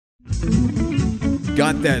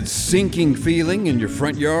Got that sinking feeling in your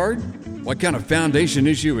front yard? What kind of foundation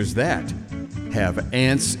issue is that? Have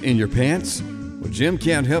ants in your pants? Well, Jim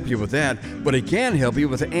can't help you with that, but he can help you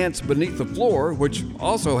with ants beneath the floor, which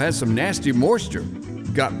also has some nasty moisture.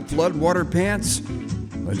 Got floodwater pants?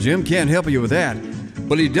 Well, Jim can't help you with that,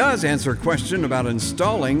 but he does answer a question about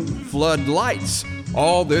installing floodlights.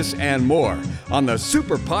 All this and more on the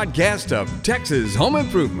super podcast of Texas Home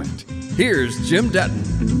Improvement. Here's Jim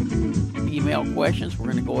Dutton. Email questions. We're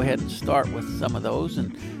going to go ahead and start with some of those.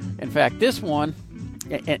 And in fact, this one,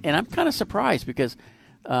 and I'm kind of surprised because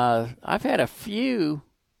I've had a few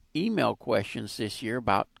email questions this year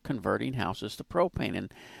about converting houses to propane.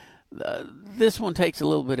 And this one takes a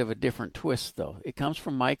little bit of a different twist, though. It comes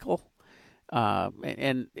from Michael,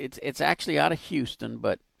 and it's actually out of Houston,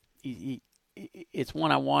 but it's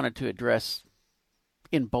one I wanted to address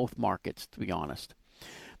in both markets, to be honest.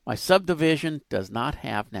 My subdivision does not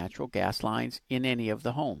have natural gas lines in any of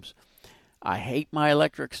the homes. I hate my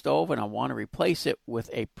electric stove and I want to replace it with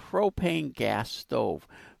a propane gas stove.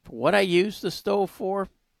 For what I use the stove for,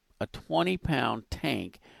 a 20-pound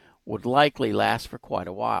tank would likely last for quite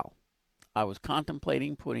a while. I was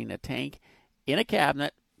contemplating putting a tank in a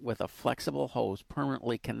cabinet with a flexible hose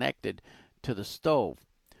permanently connected to the stove.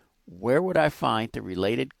 Where would I find the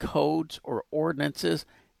related codes or ordinances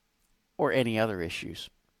or any other issues?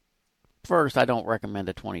 First, I don't recommend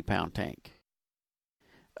a 20-pound tank.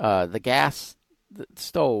 The gas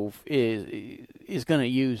stove is going to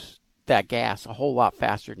use that gas a whole lot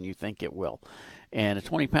faster than you think it will. And a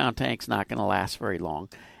 20-pound tank's not going to last very long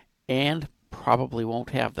and probably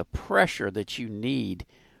won't have the pressure that you need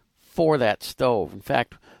for that stove. In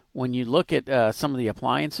fact, when you look at some of the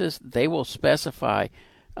appliances, they will specify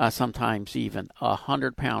sometimes even a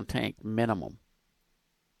 100-pound tank minimum.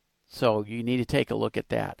 So you need to take a look at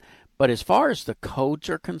that. But as far as the codes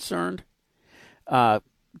are concerned,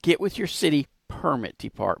 get with your city permit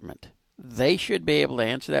department. They should be able to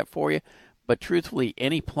answer that for you. But truthfully,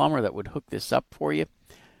 any plumber that would hook this up for you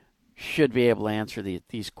should be able to answer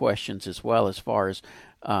these questions as well as far as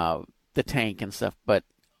the tank and stuff. But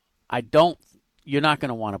you're not going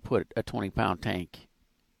to want to put a 20-pound tank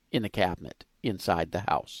in the cabinet inside the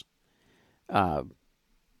house.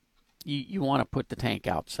 You want to put the tank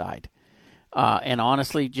outside. And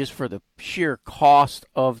honestly, just for the sheer cost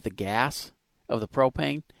of the gas, of the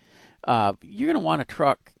propane, you're going to want a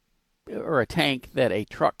truck or a tank that a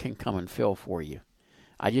truck can come and fill for you.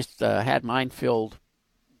 I just had mine filled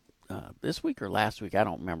this week or last week, I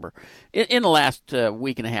don't remember. In the last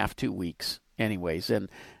week and a half, 2 weeks anyways. And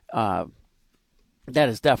that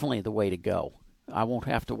is definitely the way to go. I won't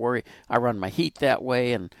have to worry. I run my heat that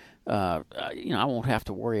way, and I won't have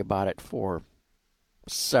to worry about it for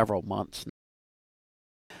several months.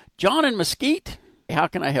 John in Mesquite, how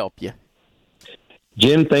can I help you?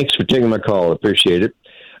 Jim, thanks for taking my call. Appreciate it.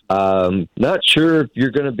 Not sure if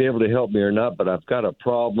you're going to be able to help me or not, but I've got a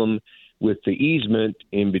problem with the easement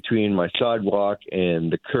in between my sidewalk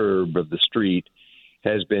and the curb of the street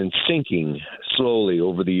has been sinking slowly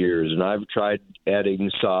over the years. And I've tried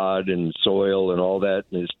adding sod and soil and all that,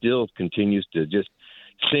 and it still continues to just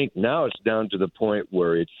sink. Now it's down to the point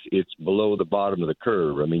where it's below the bottom of the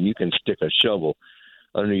curb. I mean, you can stick a shovel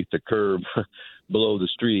underneath the curb below the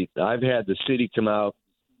street. I've had the city come out,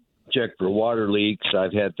 check for water leaks.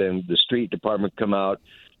 I've had the street department come out.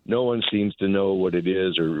 No one seems to know what it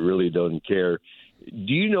is or really doesn't care.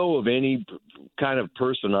 Do you know of any kind of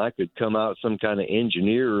person I could come out, some kind of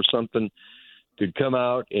engineer or something, could come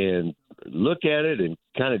out and look at it and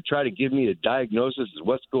kind of try to give me a diagnosis of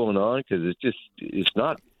what's going on? Because it's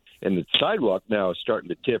not, and the sidewalk now is starting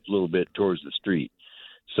to tip a little bit towards the street.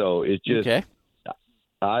 So it's just, okay.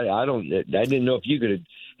 I didn't know if you could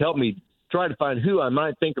help me try to find who I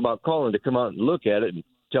might think about calling to come out and look at it and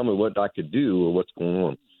tell me what I could do or what's going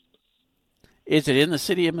on. Is it in the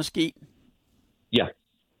city of Mesquite? Yeah.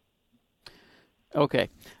 Okay.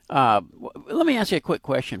 Let me ask you a quick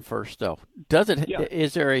question first, though.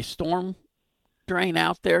 Is there a storm drain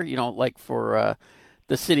out there, like for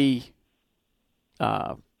the city?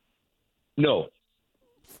 No.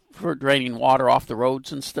 For draining water off the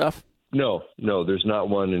roads and stuff? No, there's not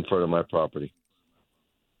one in front of my property.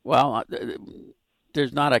 Well,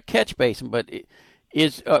 there's not a catch basin, but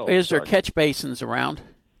is there catch basins around?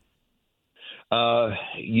 I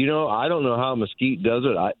don't know how Mesquite does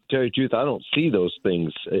it. I tell you the truth, I don't see those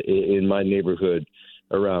things in my neighborhood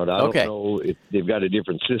around. I don't know if they've got a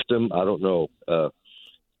different system. I don't know.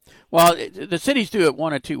 Well, the cities do it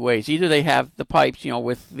one of two ways. Either they have the pipes,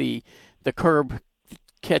 with the curb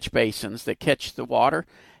catch basins that catch the water,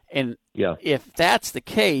 And Yeah. if that's the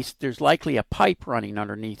case, there's likely a pipe running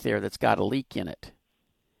underneath there that's got a leak in it,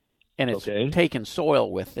 and it's taken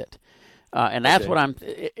soil with it. And that's what I'm.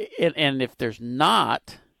 And if there's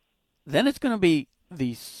not, then it's going to be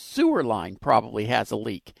the sewer line probably has a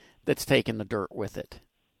leak that's taken the dirt with it.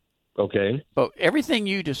 Okay. But everything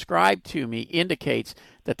you described to me indicates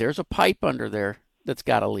that there's a pipe under there that's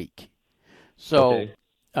got a leak. So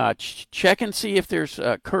check and see if there's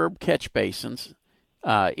curb catch basins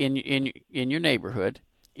in your neighborhood.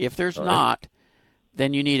 If there's not,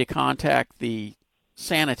 then you need to contact the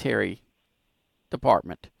sanitary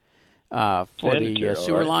department for the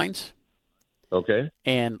sewer lines. Okay.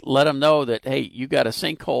 And let them know that, hey, you got a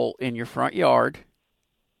sinkhole in your front yard,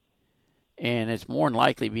 and it's more than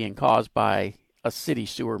likely being caused by a city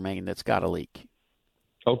sewer main that's got a leak.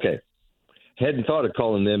 Okay. Hadn't thought of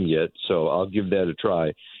calling them yet, so I'll give that a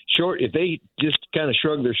try. If they just kind of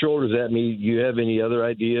shrug their shoulders at me, you have any other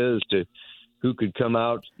ideas to who could come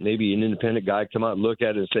out, maybe an independent guy come out and look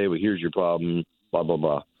at it and say, well, here's your problem, blah, blah,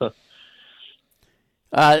 blah.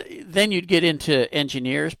 Then you'd get into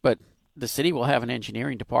engineers, but the city will have an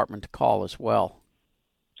engineering department to call as well.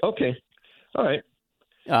 Okay. All right.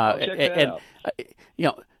 I'll check that out. You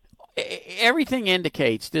know, everything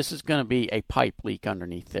indicates this is going to be a pipe leak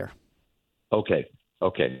underneath there. Okay.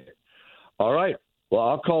 All right. Well,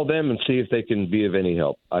 I'll call them and see if they can be of any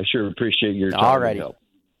help. I sure appreciate your time and help.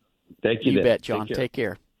 Thank you. You bet, John. Take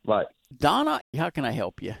care. Bye. Donna, how can I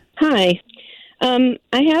help you? Hi. I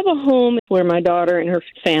have a home where my daughter and her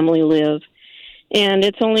family live, and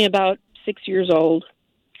it's only about 6 years old.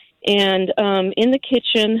 And in the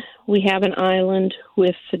kitchen, we have an island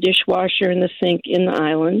with the dishwasher and the sink in the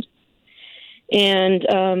island. And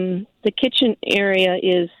the kitchen area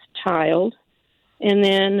is tiled. And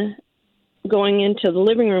then going into the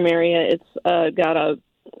living room area, it's got a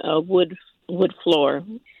wood floor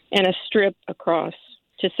and a strip across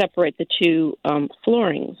to separate the two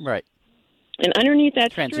floorings. Right. And underneath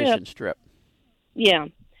that transition strip. Yeah.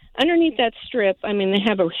 Underneath that strip, I mean, they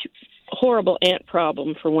have a horrible ant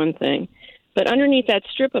problem, for one thing. But underneath that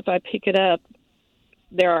strip, if I pick it up,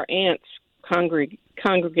 there are ants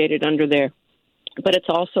congregated under there. But it's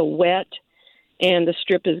also wet, and the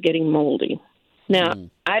strip is getting moldy. Now,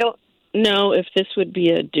 I don't know if this would be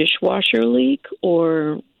a dishwasher leak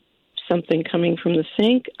or something coming from the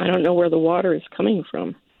sink. I don't know where the water is coming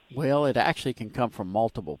from. Well, it actually can come from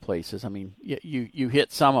multiple places. I mean, you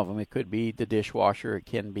hit some of them. It could be the dishwasher. It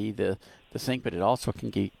can be the sink, but it also can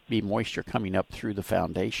be moisture coming up through the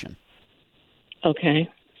foundation. Okay.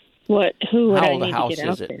 Who would I need to get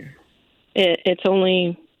out there? It's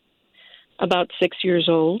only about 6 years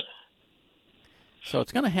old. So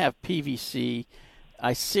it's going to have PVC.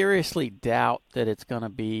 I seriously doubt that it's going to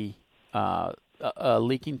be a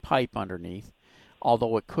leaking pipe underneath,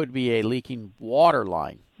 although it could be a leaking water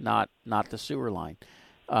line, not the sewer line.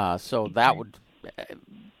 So that would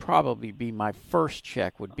probably be my first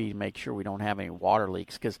check, would be to make sure we don't have any water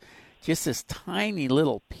leaks, because just this tiny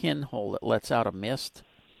little pinhole that lets out a mist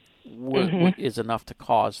is enough to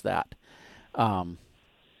cause that.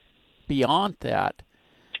 Beyond that,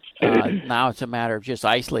 now it's a matter of just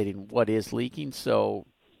isolating what is leaking. So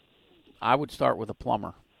I would start with a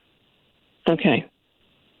plumber. Okay.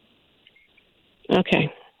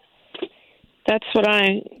 That's what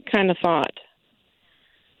I kind of thought.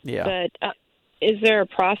 Yeah. But is there a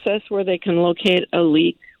process where they can locate a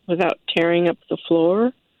leak without tearing up the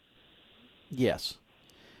floor? Yes.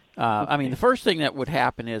 I mean, the first thing that would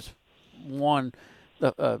happen is, one,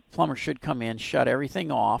 the plumber should come in, shut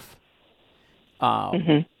everything off,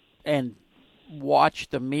 and watch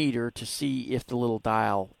the meter to see if the little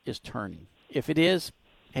dial is turning. If it is,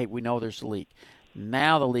 hey, we know there's a leak.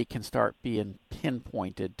 Now the leak can start being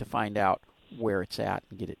pinpointed to find out where it's at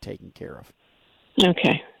and get it taken care of.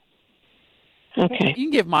 Okay. You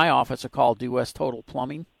can give my office a call, Due West Total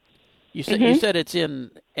Plumbing. You said it's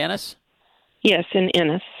in Ennis? Yes, in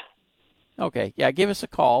Ennis. Okay. Yeah, give us a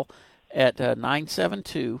call at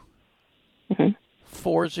 972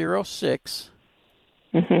 406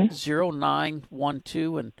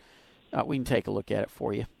 0912, and we can take a look at it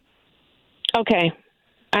for you. Okay.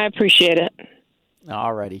 I appreciate it.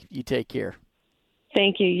 All righty. You take care.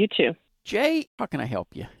 Thank you. You too. Jay, how can I help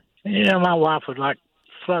you? Yeah, my wife would like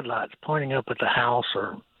floodlights pointing up at the house,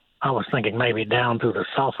 or I was thinking maybe down through the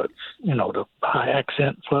soffits, the high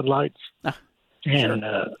accent floodlights. And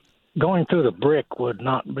going through the brick would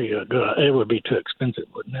not be it would be too expensive,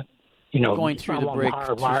 wouldn't it? Going through the brick.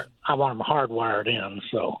 I want them hardwired in,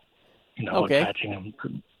 so, attaching them.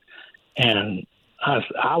 And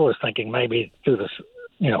I was thinking maybe through the,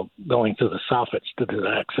 going through the soffits to do the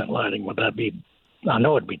accent lighting. Would that be I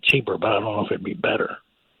know it'd be cheaper, but I don't know if it'd be better.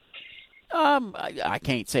 I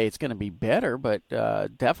can't say it's going to be better, but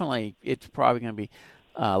definitely it's probably going to be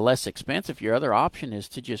less expensive. Your other option is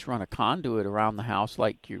to just run a conduit around the house,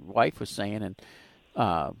 like your wife was saying,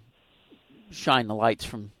 and shine the lights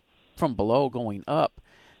from below going up.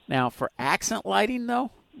 Now, for accent lighting,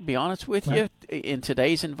 though, be honest with you, in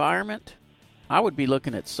today's environment, I would be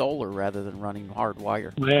looking at solar rather than running hard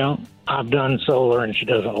wire. Well, I've done solar, and she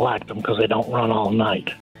doesn't like them because they don't run all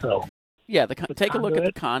night. So, yeah, take a look at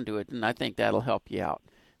the conduit, and I think that'll help you out.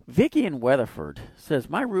 Vicky in Weatherford says,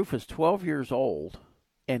 my roof is 12 years old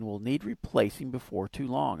and will need replacing before too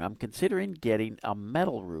long. I'm considering getting a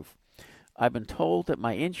metal roof. I've been told that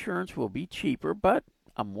my insurance will be cheaper, but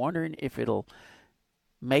I'm wondering if it'll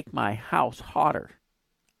make my house hotter.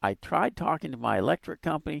 I tried talking to my electric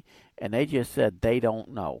company, and they just said they don't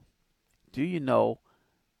know. Do you know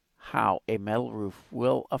how a metal roof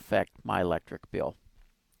will affect my electric bill?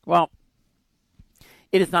 Well,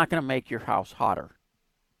 it is not going to make your house hotter.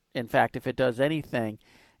 In fact, if it does anything,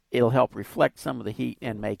 it'll help reflect some of the heat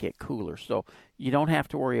and make it cooler. So you don't have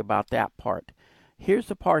to worry about that part. Here's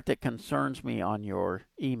the part that concerns me on your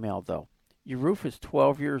email, though. Your roof is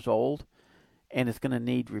 12 years old, and it's going to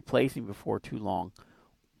need replacing before too long.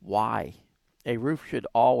 Why? A roof should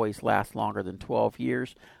always last longer than 12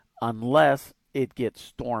 years unless it gets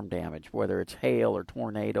storm damage, whether it's hail or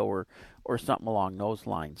tornado or something along those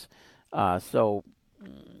lines. I'm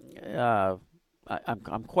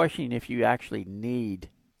questioning if you actually need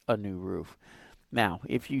a new roof. Now,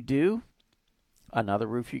 if you do, another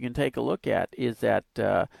roof you can take a look at is that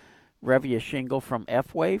Revia shingle from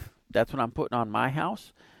F-Wave. That's what I'm putting on my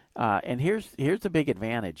house. And here's the big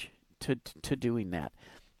advantage to doing that.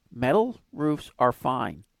 Metal roofs are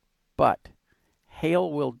fine, but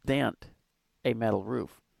hail will dent a metal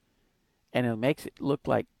roof, and it makes it look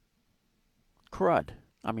like crud.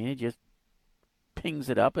 I mean, it just pings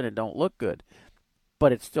it up, and it don't look good,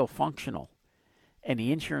 but it's still functional, and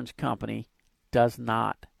the insurance company does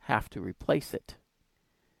not have to replace it.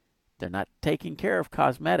 They're not taking care of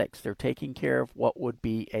cosmetics. They're taking care of what would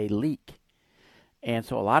be a leak. And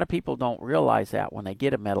so a lot of people don't realize that when they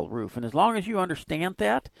get a metal roof. And as long as you understand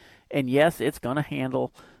that, and yes, it's going to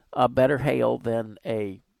handle a better hail than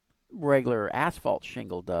a regular asphalt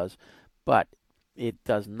shingle does, but it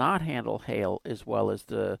does not handle hail as well as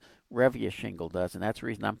the Revia shingle does. And that's the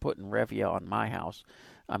reason I'm putting Revia on my house.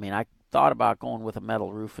 I mean, I thought about going with a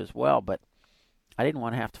metal roof as well, but I didn't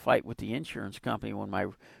want to have to fight with the insurance company when my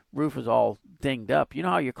roof is all dinged up. You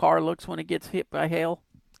know how your car looks when it gets hit by hail?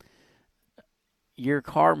 Your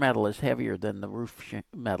car metal is heavier than the roof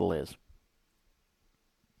metal is.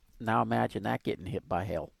 Now imagine that getting hit by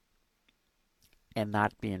hail and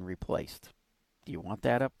not being replaced. Do you want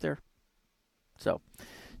that up there? So,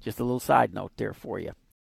 just a little side note there for you.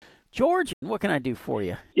 George, what can I do for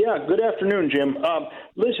you? Yeah, good afternoon, Jim.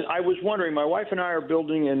 Listen, I was wondering, my wife and I are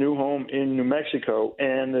building a new home in New Mexico,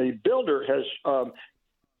 and the builder has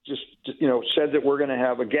just said that we're going to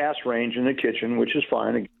have a gas range in the kitchen, which is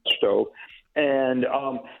fine, a gas stove. And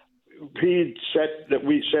he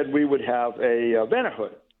said we would have a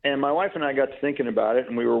vent-a-hood. And my wife and I got to thinking about it,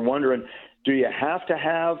 and we were wondering, do you have to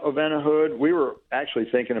have a vent-a-hood? We were actually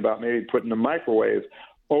thinking about maybe putting the microwave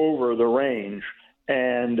over the range,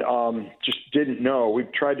 and just didn't know.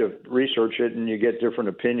 We've tried to research it, and you get different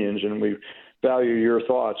opinions, and we value your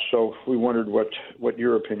thoughts. So we wondered what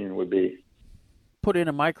your opinion would be. Put in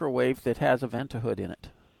a microwave that has a vent-a-hood in it.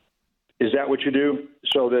 Is that what you do?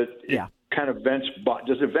 So that yeah. Kind of vents.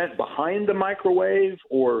 Does it vent behind the microwave,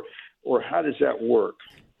 or how does that work?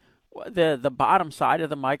 The bottom side of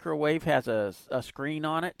the microwave has a screen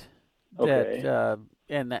on it. Okay. That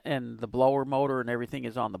and the blower motor and everything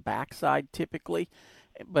is on the back side typically,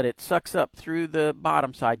 but it sucks up through the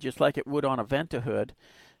bottom side just like it would on a vent-a-hood.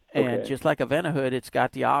 And just like a vent-a-hood, it's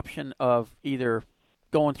got the option of either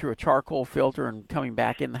going through a charcoal filter and coming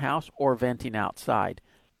back in the house or venting outside.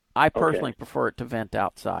 I personally prefer it to vent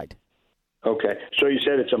outside. Okay. So you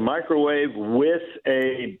said it's a microwave with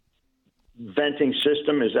a venting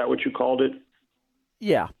system. Is that what you called it?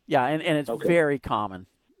 Yeah, and it's very common.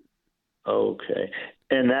 Okay.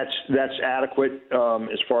 And that's adequate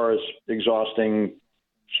as far as exhausting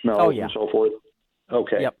smells and so forth?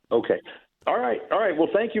 Okay. Yep. Okay. All right. Well,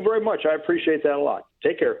 thank you very much. I appreciate that a lot.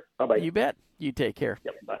 Take care. Bye-bye. You bet. You take care.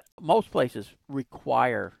 Yep. Bye. Most places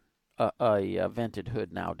require a vented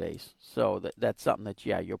hood nowadays, so that's something that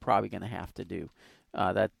you're probably going to have to do.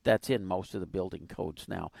 That's in most of the building codes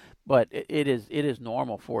now, but it is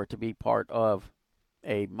normal for it to be part of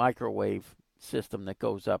a microwave system that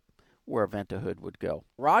goes up where a vent-a-hood would go.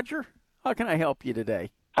 Roger, how can I help you today?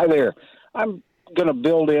 Hi there. I'm going to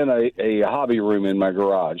build in a hobby room in my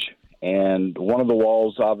garage, and one of the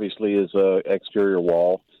walls obviously is a exterior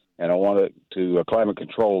wall, and I want to climate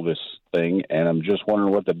control this thing, and I'm just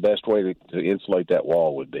wondering what the best way to insulate that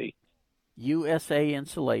wall would be. USA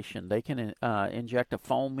insulation. They can inject a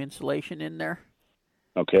foam insulation in there.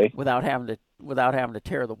 Okay. Without having to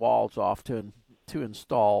tear the walls off to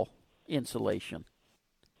install insulation.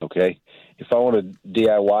 Okay. If I want to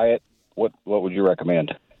DIY it, what would you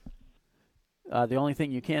recommend? The only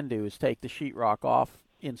thing you can do is take the sheetrock off,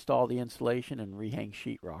 install the insulation, and rehang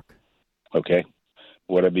sheetrock. Okay.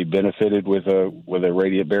 Would I be benefited with a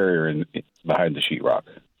radiant barrier behind the sheetrock?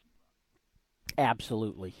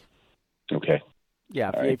 Absolutely. Okay.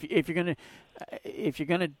 Yeah. If you're gonna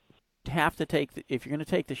take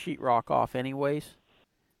the sheetrock off anyways,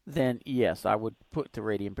 then yes, I would put the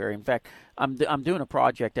radiant barrier. In fact, I'm doing a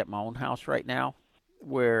project at my own house right now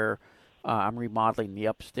where I'm remodeling the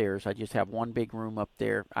upstairs. I just have one big room up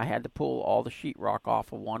there. I had to pull all the sheetrock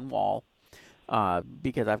off of one wall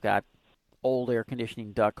because I've got old air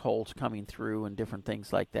conditioning duct holes coming through and different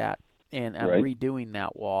things like that. And I'm redoing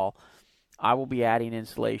that wall. I will be adding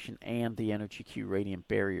insulation and the Energy Q radiant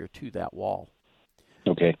barrier to that wall.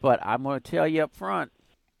 Okay. But I'm going to tell you up front,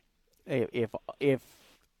 if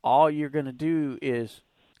all you're going to do is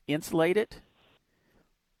insulate it,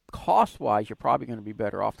 cost-wise, you're probably going to be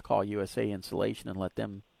better off to call USA Insulation and let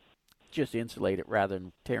them just insulate it rather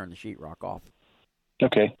than tearing the sheetrock off.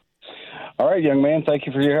 Okay. All right, young man. Thank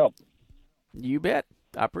you for your help. You bet.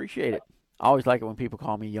 I appreciate it. I always like it when people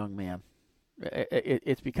call me young man.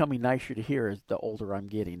 It's becoming nicer to hear as the older I'm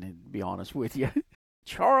getting, to be honest with you.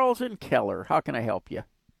 Charles and Keller, how can I help you?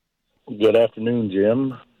 Good afternoon,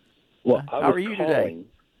 Jim. Well, how are you today?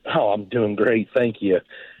 Oh, I'm doing great, thank you.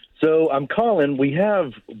 So I'm calling. We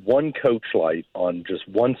have one coach light on just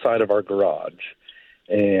one side of our garage,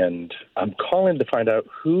 and I'm calling to find out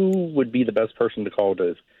who would be the best person to call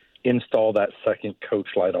to install that second coach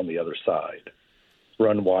light on the other side,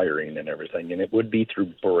 run wiring and everything, and it would be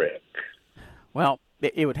through brick. Well,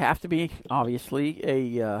 it would have to be, obviously,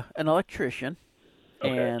 an electrician.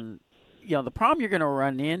 Okay. And, the problem you're going to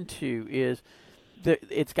run into is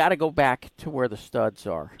it's got to go back to where the studs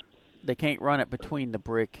are. They can't run it between the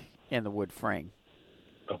brick and the wood frame.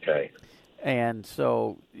 Okay. And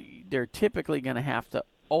so they're typically going to have to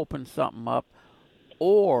open something up,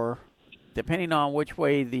 or, depending on which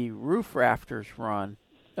way the roof rafters run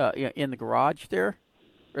in the garage there,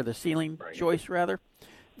 or the ceiling joist, rather,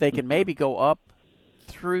 they can maybe go up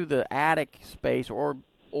through the attic space, or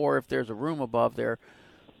if there's a room above there,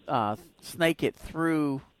 snake it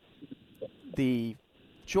through the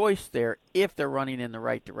joist there if they're running in the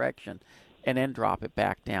right direction, and then drop it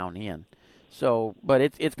back down in. So, but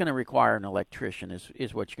it's going to require an electrician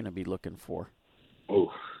is what you're going to be looking for. Ooh,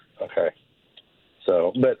 okay.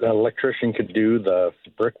 So, but an electrician could do the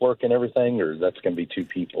brickwork and everything, or that's going to be two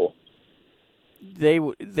people? They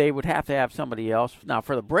would have to have somebody else. Now,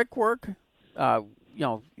 for the brickwork,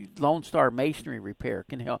 Lone Star Masonry Repair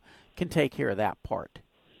can take care of that part.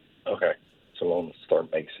 Okay, so Lone Star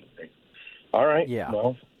Masonry. All right. Yeah.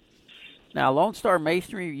 Well, now Lone Star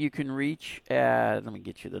Masonry you can reach at, let me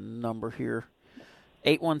get you the number here,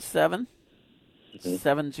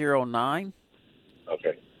 817-709.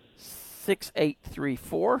 Okay.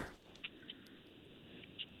 6834.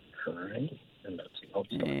 All right. And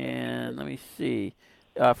let me see.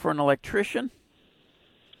 For an electrician,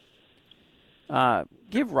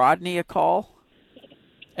 give Rodney a call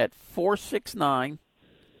at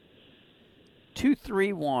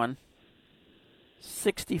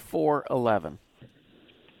 469-231-6411.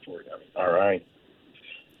 All right.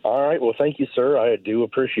 All right. Well, thank you, sir. I do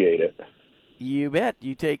appreciate it. You bet.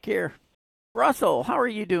 You take care. Russell, how are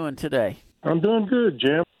you doing today? I'm doing good,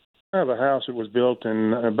 Jim. I have a house that was built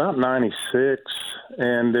in about 96,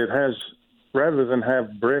 and it has, rather than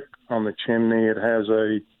have brick on the chimney, it has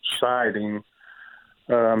a siding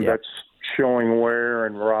that's showing wear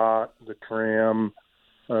and rot, the trim.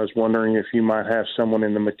 I was wondering if you might have someone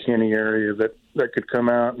in the McKinney area that could come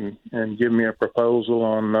out and give me a proposal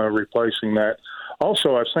on replacing that.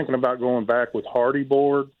 Also, I was thinking about going back with hardy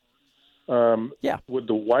board. Would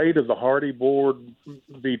the weight of the hardy board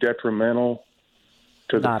be detrimental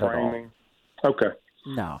to the framing? Okay.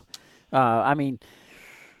 No. I mean,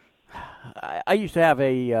 I used to have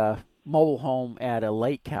a mobile home at a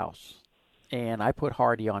lake house, and I put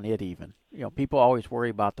hardy on it even. People always worry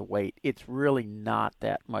about the weight. It's really not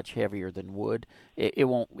that much heavier than wood. It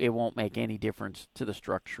won't make any difference to the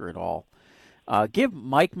structure at all. Give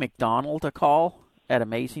Mike McDonald a call at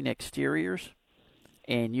Amazing Exteriors,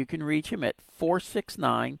 and you can reach him at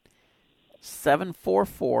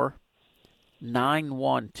 469-744-8255.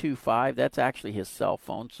 9125. That's actually his cell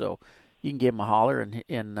phone, so you can give him a holler,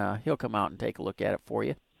 and he'll come out and take a look at it for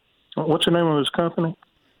you. What's the name of his company?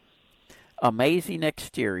 Amazing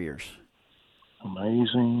Exteriors.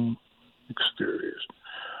 Amazing Exteriors.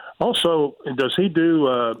 Also, does he do,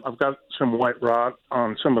 I've got some white rot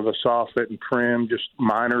on some of the soffit and trim, just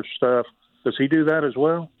minor stuff. Does he do that as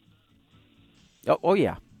well? Oh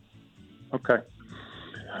yeah. Okay.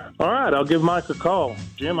 All right, I'll give Mike a call.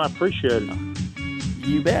 Jim, I appreciate it.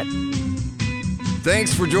 You bet.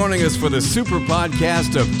 Thanks for joining us for the super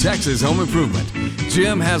podcast of Texas Home Improvement.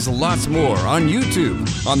 Jim has lots more on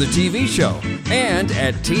YouTube, on the TV show, and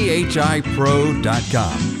at thipro.com.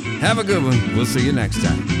 Have a good one. We'll see you next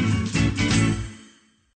time.